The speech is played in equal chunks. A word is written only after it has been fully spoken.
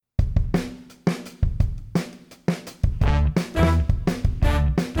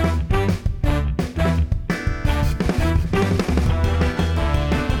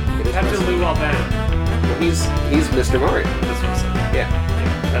Mr. Mario. That's what I said. Yeah.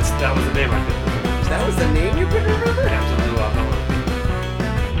 That was the name I couldn't remember. That was the name you couldn't remember? Absolutely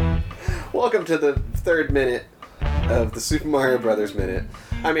well. Welcome to the third minute of the Super Mario Brothers Minute.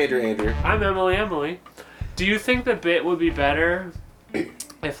 I'm Andrew. I'm Emily. Do you think the bit would be better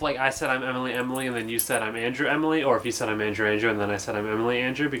if, like, I said I'm Emily, and then you said I'm Andrew, or if you said I'm Andrew, and then I said I'm Emily,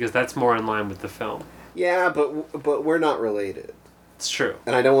 Andrew? Because that's more in line with the film. Yeah, but we're not related. It's true.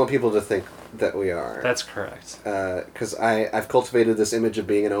 And I don't want people to think that we are. That's correct. Because I've cultivated this image of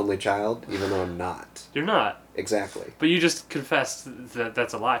being an only child, even though I'm not. You're not. Exactly. But you just confessed that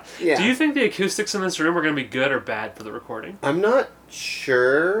that's a lie. Yeah. Do you think the acoustics in this room are going to be good or bad for the recording? I'm not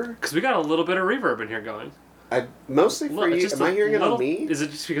sure. Because we got a little bit of reverb in here going. Mostly for you. Am I hearing it on me? Is it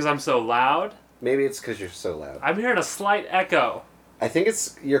just because I'm so loud? Maybe it's because you're so loud. I'm hearing a slight echo. I think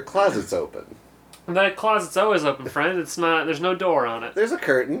it's your closet's open. That closet's always open, friend. It's not. There's no door on it. There's a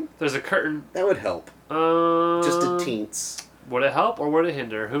curtain. There's a curtain. That would help. Just a teens. Would it help or would it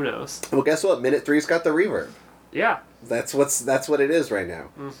hinder? Who knows? Well, guess what? Minute 3's got the reverb. Yeah. That's what it is right now.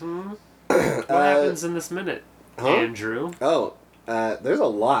 Mm-hmm. What happens in this minute, Andrew? Oh, there's a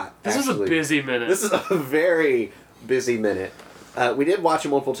lot. This is a busy minute. This is a very busy minute. We did watch it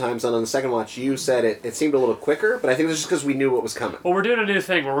multiple times, and on the second watch, you said it seemed a little quicker, but I think that's just because we knew what was coming. Well, we're doing a new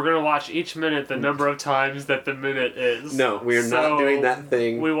thing where we're going to watch each minute the number of times that the minute is. No, we are not doing that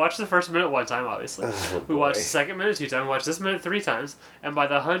thing. We watched the first minute one time, obviously. We watched the second minute 2 times, we watched this minute 3 times, and by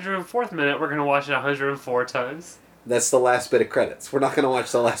the 104th minute, we're going to watch it 104 times. That's the last bit of credits. We're not going to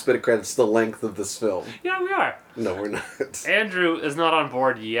watch the last bit of credits the length of this film. Yeah, we are. No, we're not. Andrew is not on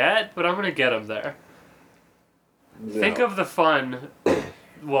board yet, but I'm going to get him there. No. Think of the fun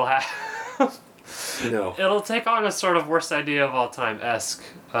we'll have. No. It'll take on a sort of worst idea of all time-esque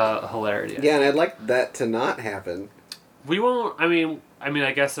hilarity. Yeah, and I'd like that to not happen. We won't, I mean,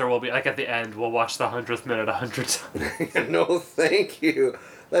 I guess there will be, like at the end, we'll watch the 100th minute 100 times. No, thank you.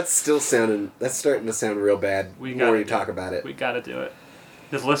 That's starting to sound real bad the more you talk about it. We gotta do it.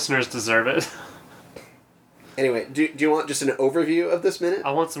 The listeners deserve it. Anyway, do you want just an overview of this minute?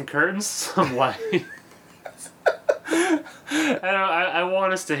 I want some curtains, some light. I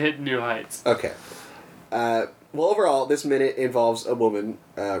want us to hit new heights. Okay. Well, overall, this minute involves a woman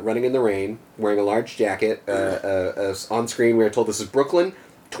running in the rain, wearing a large jacket. On screen, we are told this is Brooklyn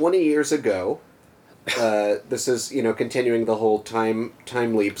 20 years ago. This is, continuing the whole time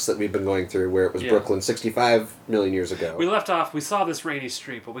leaps that we've been going through, where it was Brooklyn 65 million years ago. We left off, we saw this rainy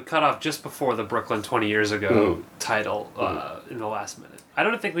street, but we cut off just before the Brooklyn 20 years ago title in the last minute. I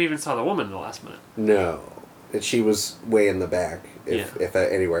don't think we even saw the woman in the last minute. No. And she was way in the back, if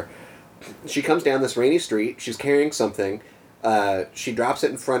anywhere. She comes down this rainy street. She's carrying something. She drops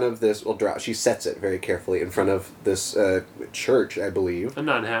it in front of this. Well, she sets it very carefully in front of this church, I believe. A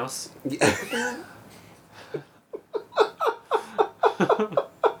nun house.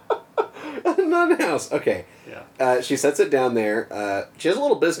 A nun house. Okay. Yeah. She sets it down there. She has a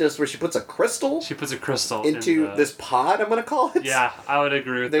little business where she puts a crystal. She puts a crystal into this pod. I'm gonna call it. Yeah, I would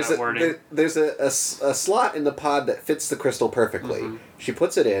agree with that wording. There's a slot in the pod that fits the crystal perfectly. Mm-hmm. She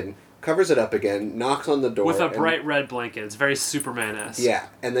puts it in, covers it up again, knocks on the door with a bright red blanket. It's very Superman-esque. Yeah,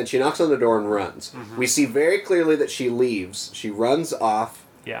 and then she knocks on the door and runs. Mm-hmm. We see very clearly that she leaves. She runs off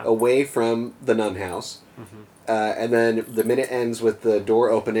away from the nun house. Mm-hmm. And then the minute ends with the door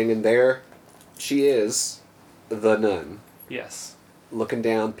opening, and there she is, the nun. Yes. Looking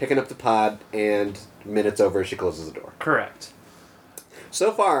down, picking up the pod, and minutes over, she closes the door. Correct.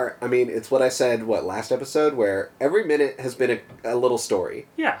 So far, it's what I said, last episode, where every minute has been a little story.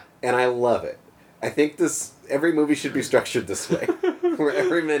 Yeah. And I love it. I think every movie should be structured this way, where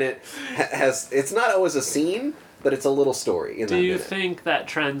every minute has, it's not always a scene, but it's a little story in that minute. Do you think that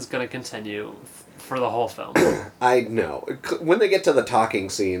trend's going to continue for the whole film? I know. When they get to the talking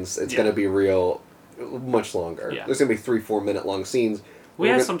scenes, it's going to be much longer. Yeah. There's going to be 3-4 minute long scenes. We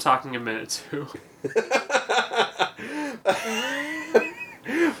had some talking in minute 2.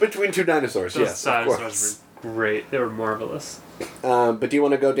 Between two dinosaurs, Those dinosaurs were great. They were marvelous. But do you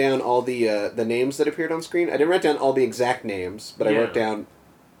want to go down all the names that appeared on screen? I didn't write down all the exact names, but I wrote down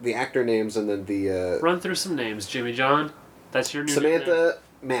the actor names and then the... Run through some names. Jimmy John, that's your new Samantha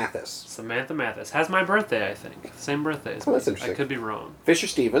Mathis. Samantha Mathis. Has my birthday, I think. Same birthday as me. That's interesting. I could be wrong. Fisher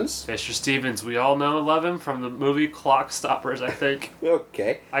Stevens. Fisher Stevens. We all know and love him from the movie Clock Stoppers, I think.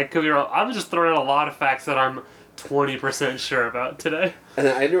 Okay. I could be wrong. I'm just throwing out a lot of facts that I'm 20% sure about today. And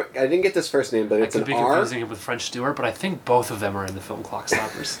then I didn't get this first name, but it's an R. I could be confusing him with French Stewart, but I think both of them are in the film Clock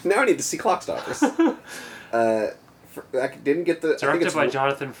Stoppers. Now I need to see Clock Stoppers. I didn't get the... Directed by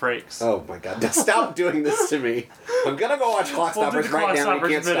Jonathan Frakes. Oh my god. Stop doing this to me. I'm gonna go watch Clock Stoppers right now and you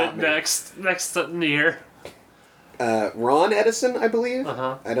can't stop me. Next year. Ron Edison, I believe.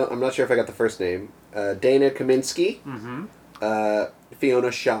 Uh-huh. I'm not sure if I got the first name. Dana Kaminsky. Mm-hmm.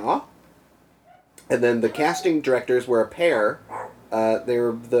 Fiona Shaw. And then the casting directors were a pair. They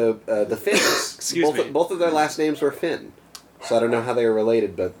were the Finns. Excuse me. Both of their last names were Finn. So I don't know how they were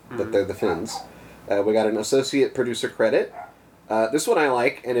related, but they're the Finns. We got an associate producer credit. This one I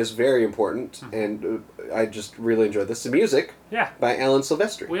like and is very important, and I just really enjoyed this. The music by Alan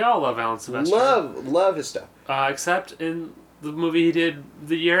Silvestri. We all love Alan Silvestri. Love his stuff. Except in the movie he did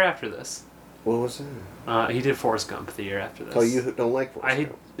the year after this. What was that? He did Forrest Gump the year after this. Oh, you don't like Forrest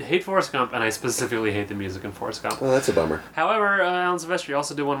Gump? I hate Forrest Gump, and I specifically hate the music in Forrest Gump. Oh, that's a bummer. However, Alan Silvestri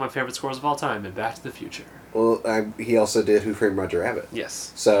also did one of my favorite scores of all time in Back to the Future. Well, he also did Who Framed Roger Rabbit.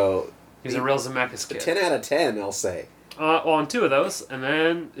 Yes. So... He's a real Zemeckis kid. 10 out of 10, I'll say. On two of those, and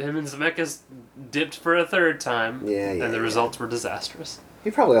then him and Zemeckis dipped for a third time, and the results were disastrous. He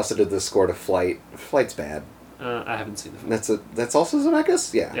probably also did the score to Flight. Flight's bad. I haven't seen the film. That's also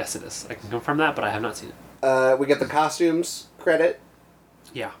Zemeckis? Yeah. Yes, it is. I can confirm that, but I have not seen it. We get the costumes credit.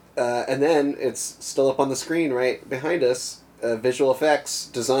 Yeah. And then it's still up on the screen right behind us. Visual effects,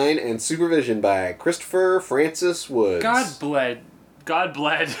 design, and supervision by Christopher Francis Woods. God bled. God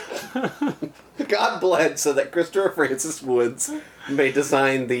bled so that Christopher Francis Woods may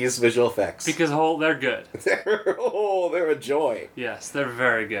design these visual effects. Because they're good. They're a joy. Yes, they're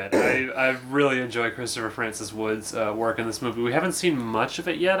very good. I really enjoy Christopher Francis Woods' work in this movie. We haven't seen much of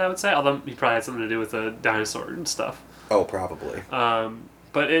it yet, I would say, although he probably had something to do with the dinosaur and stuff. Oh, probably.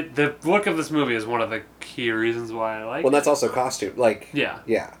 But the look of this movie is one of the key reasons why I like it. Well, that's also costume.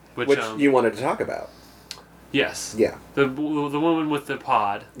 Yeah. Which you wanted to talk about. Yes. Yeah. The woman with the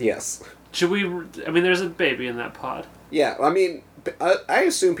pod. Yes. Should we... I mean, there's a baby in that pod. Yeah, I mean, I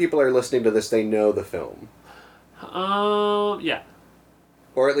assume people are listening to this, they know the film. Yeah.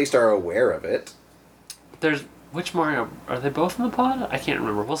 Or at least are aware of it. There's... Which Mario... Are they both in the pod? I can't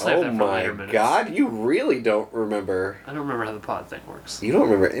remember. We'll save that for later minutes. Oh my god, you really don't remember... I don't remember how the pod thing works. You don't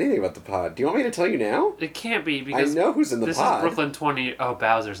remember anything about the pod. Do you want me to tell you now? It can't be, because... I know who's in the pod. This is Brooklyn 20... Oh,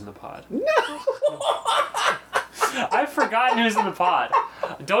 Bowser's in the pod. No! I've forgotten who's in the pod.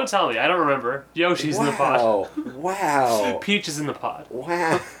 Don't tell me. I don't remember. Yoshi's in the pod. Wow. Peach is in the pod.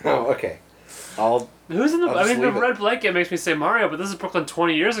 Wow. Okay. Who's in the... I mean, the red blanket makes me say Mario, but this is Brooklyn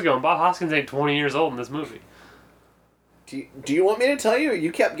 20 years ago, and Bob Hoskins ain't 20 years old in this movie. Do you want me to tell you?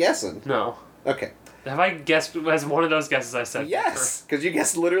 You kept guessing. No. Okay. Have I guessed as one of those guesses I said? Yes, because you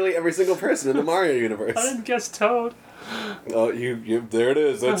guessed literally every single person in the Mario universe. I didn't guess Toad. Oh, you there it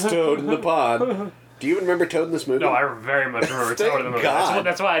is. That's Toad in the pod. Do you even remember Toad in this movie? No, I very much remember Toad in the movie.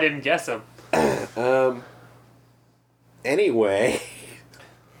 That's why I didn't guess him. Anyway,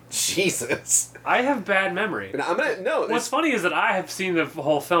 Jesus. I have bad memory. What's funny is that I have seen the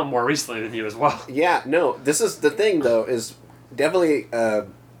whole film more recently than you as well. Yeah, no. This is the thing, though, is definitely,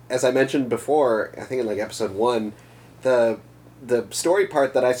 as I mentioned before, I think in episode 1, the story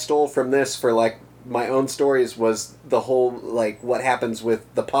part that I stole from this for my own stories was the whole what happens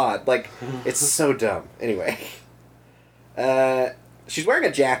with the pod. It's so dumb. Anyway, she's wearing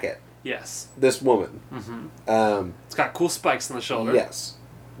a jacket. Yes. This woman. Mm-hmm. It's got cool spikes on the shoulder. Yes.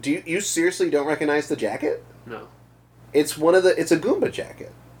 Do you seriously don't recognize the jacket? No. It's a Goomba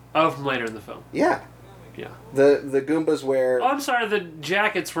jacket. Oh, from later in the film. Yeah. Yeah. The Goombas wear... Oh, I'm sorry, the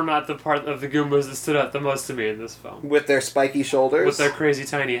jackets were not the part of the Goombas that stood out the most to me in this film. With their spiky shoulders? With their crazy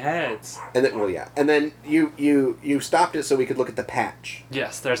tiny heads. And then, And then you stopped it so we could look at the patch.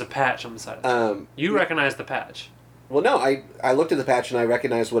 Yes, there's a patch on the side of it. You recognize the patch. Well, no, I looked at the patch and I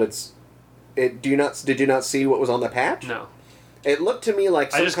recognized what it's... Did you not see what was on the patch? No. It looked to me like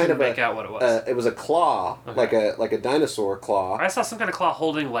some I just kind couldn't of make out what it was. It was a claw, okay. like a dinosaur claw. I saw some kind of claw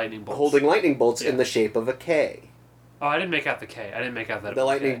holding lightning bolts. Holding lightning bolts in the shape of a K. Oh, I didn't make out the K. I didn't make out that. The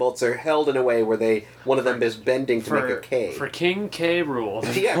lightning bolts are held in a way where one of them is bending to make a K. For King K. Rool.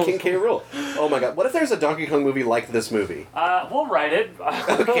 Yeah, King K. Rool. Oh my god, what if there's a Donkey Kong movie like this movie? We'll write it.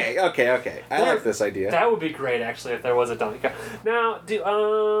 Okay. I like this idea. That would be great, actually, if there was a Donkey Kong. Now,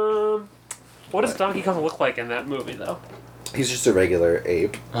 what does Donkey Kong look like in that movie, though? He's just a regular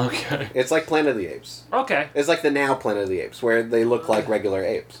ape. Okay. It's like Planet of the Apes. Okay. It's like the now Planet of the Apes, where they look like regular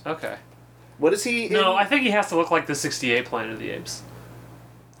apes. Okay. What is he? No, I think he has to look like the '68 Planet of the Apes.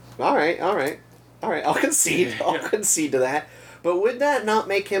 All right. I'll concede. I'll concede to that. But would that not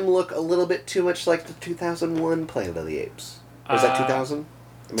make him look a little bit too much like the 2001 Planet of the Apes? Or is that 2000?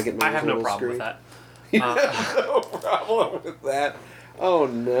 I have no problem with that. You have no problem with that? Oh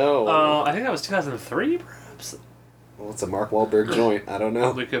no. I think that was 2003, perhaps. Well, it's a Mark Wahlberg joint. I don't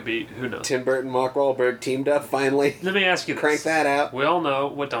know. It could be. Who knows? Tim Burton, Mark Wahlberg teamed up finally. Let me ask you this. Crank that out. We all know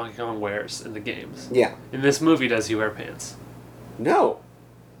what Donkey Kong wears in the games. Yeah. In this movie, does he wear pants? No.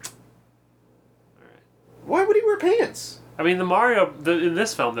 Alright. Why would he wear pants? I mean, in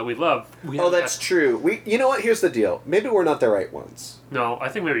this film that we love... That's true. You know what? Here's the deal. Maybe we're not the right ones. No, I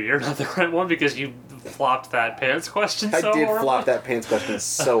think maybe you're not the right one because you flopped that pants question so I did horribly. flop that pants question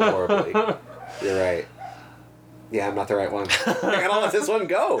so horribly. You're right. Yeah, I'm not the right one. I gotta let this one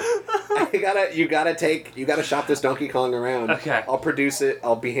go. You gotta shop this Donkey Kong around. Okay. I'll produce it.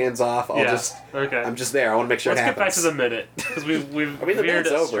 I'll be hands off. Okay. I'm just there. I want to make sure Let's it happens. get back to the minute because we've. I mean, the veered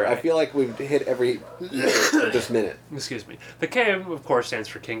minute's over. astray. I feel like we've hit every minute of this minute. Excuse me. The K, of course, stands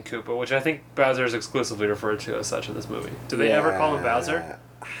for King Koopa, which I think Bowser is exclusively referred to as such in this movie. Do they ever call him Bowser?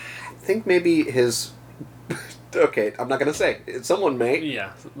 I think maybe his. Okay, I'm not gonna say. Someone may.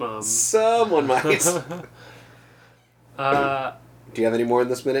 Yeah. Someone might. Do you have any more in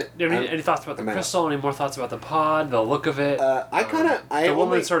this minute? Any thoughts about the out. crystal? Any more thoughts about the pod? The look of it? The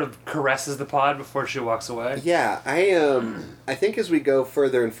woman sort of caresses the pod before she walks away. Yeah, I think as we go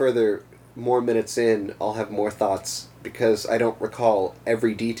further and further, more minutes in, I'll have more thoughts because I don't recall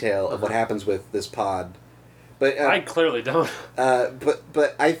every detail of what happens with this pod. But I clearly don't.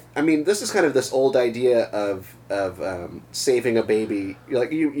 But I mean, this is kind of this old idea of saving a baby.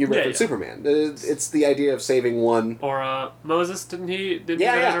 Like you referenced Superman. It's the idea of saving one. Or Moses, didn't he go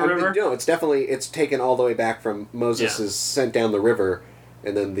Yeah. in a river? No, it's taken all the way back from Moses is sent down the river,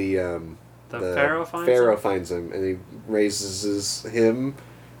 and then the Pharaoh finds finds him, and he raises him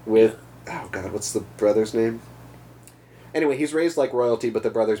with oh god, what's the brother's name? Anyway, he's raised like royalty, but the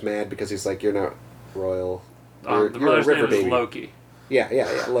brother's mad because he's like, you're not royal. The brother's name is Loki.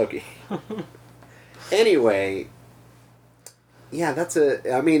 Yeah, Loki. Anyway, yeah, this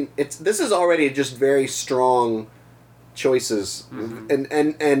is already just very strong choices, and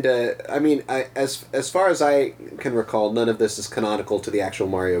I mean, as far as I can recall, none of this is canonical to the actual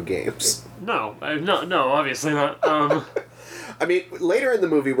Mario games. No, obviously not. I mean, later in the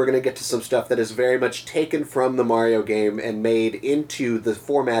movie, we're going to get to some stuff that is very much taken from the Mario game and made into the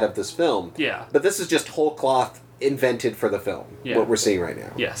format of this film. Yeah. But this is just whole cloth invented for the film, what we're seeing right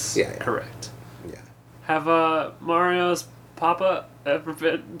now. Yes. Yeah. Correct. Yeah. Have Mario's Papa ever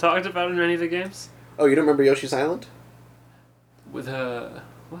been talked about in any of the games? Oh, you don't remember Yoshi's Island? With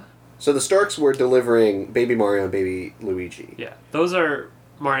what? So the Storks were delivering Baby Mario and Baby Luigi. Yeah. Those are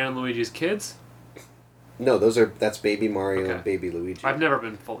Mario and Luigi's kids? No, that's Baby Mario and Baby Luigi. I've never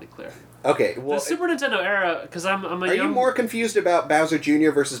been fully clear. Okay, well... The Super Nintendo era, because I'm a young... Are you more confused about Bowser Jr.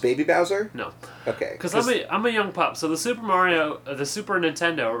 versus Baby Bowser? No. Okay. Because I'm a young pup, so the Super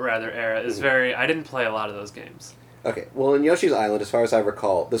Nintendo, rather, era is very... I didn't play a lot of those games. Okay, well, in Yoshi's Island, as far as I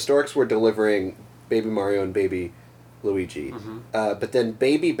recall, the Storks were delivering Baby Mario and Baby Luigi. Mm-hmm. But then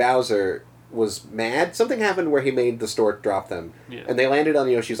Baby Bowser was mad. Something happened where he made the stork drop them. Yeah. And they landed on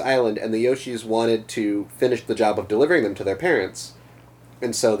Yoshi's Island, and the Yoshis wanted to finish the job of delivering them to their parents.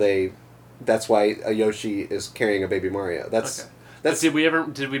 And so that's why a Yoshi is carrying a Baby Mario. That's did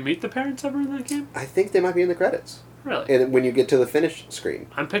we meet the parents ever in that game? I think they might be in the credits. Really? And when you get to the finish screen.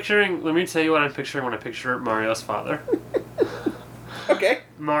 Let me tell you what I'm picturing when I picture Mario's father. Okay.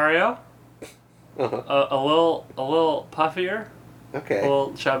 Mario. Uh-huh. A little puffier. Okay. A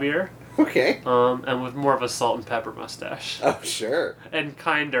little chubbier. Okay. And with more of a salt and pepper mustache. Oh, sure. And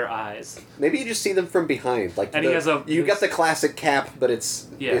kinder eyes. Maybe you just see them from behind. Like and you got the classic cap, but it's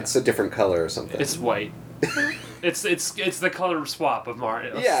a different color or something. It's white. it's the color swap of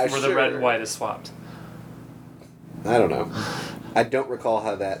Mario. Yeah, where the red and white is swapped. I don't know. I don't recall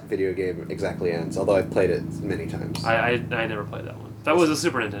how that video game exactly ends, although I've played it many times. I never played that one. That was a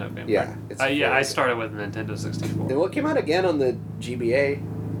Super Nintendo game. Yeah. Right? I started with Nintendo 64. Well, it came out again on the GBA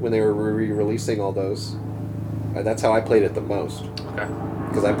when they were re-releasing all those. That's how I played it the most. Okay.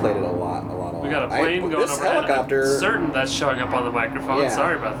 Because I played it a lot. We got a plane going this overhead. Helicopter. I'm certain that's showing up on the microphone. Yeah.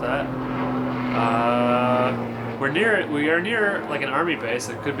 Sorry about that. We are near like an army base.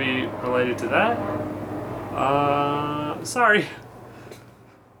 It could be related to that. Sorry.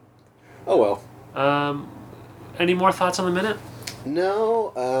 Oh well. Any more thoughts on the minute?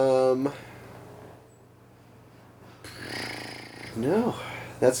 No. No.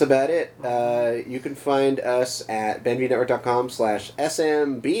 That's about it. You can find us at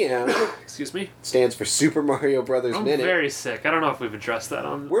benvnetwork.com/SMBM. Excuse me? Stands for Super Mario Brothers I'm Minute. very sick. I don't know if we've addressed that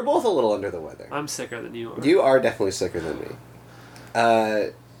on... We're both a little under the weather. I'm sicker than you are. You are definitely sicker than me.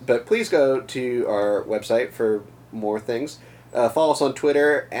 But please go to our website for more things. Follow us on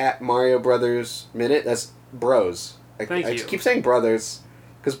Twitter at Mario Brothers Minute. That's Bros. Thank you. I keep saying brothers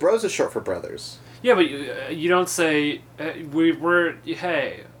because Bros is short for brothers. Yeah, but you don't say,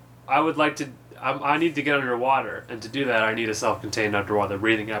 hey, I would like to, I need to get underwater, and to do that I need a self-contained underwater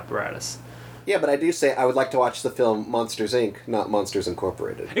breathing apparatus. Yeah, but I do say I would like to watch the film Monsters, Inc., not Monsters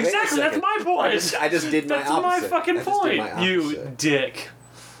Incorporated. Exactly, that's my point! I just did my opposite. That's my fucking point, you dick.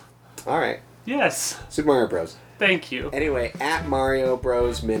 Alright. Yes. Super Mario Bros. Thank you. Anyway, at Mario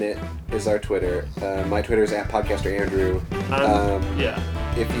Bros Minute is our Twitter. My Twitter is at Podcaster Andrew. Yeah.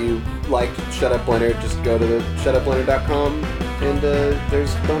 If you liked Shut Up Leonard, just go to the shutupleonard.com and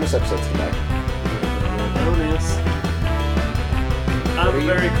there's bonus episodes to that. Bonus. I'm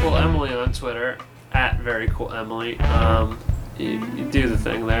Very Cool Emily on Twitter, at Very Cool Emily. You do the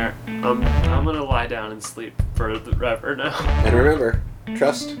thing there. I'm gonna lie down and sleep forever now. And remember,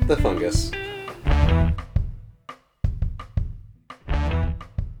 trust the fungus.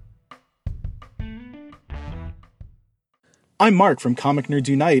 I'm Mark from Comic Nerds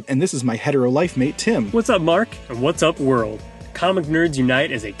Unite, and this is my hetero life mate, Tim. What's up, Mark? And what's up, world? Comic Nerds Unite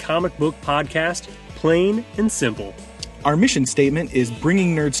is a comic book podcast, plain and simple. Our mission statement is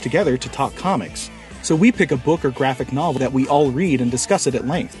bringing nerds together to talk comics. So we pick a book or graphic novel that we all read and discuss it at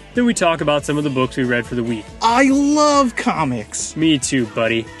length. Then we talk about some of the books we read for the week. I love comics! Me too,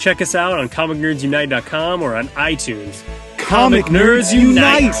 buddy. Check us out on comicnerdsunite.com or on iTunes. Comic Nerds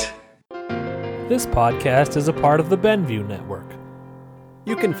Unite! This podcast is a part of the Benview Network.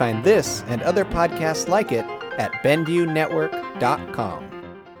 You can find this and other podcasts like it at BenviewNetwork.com.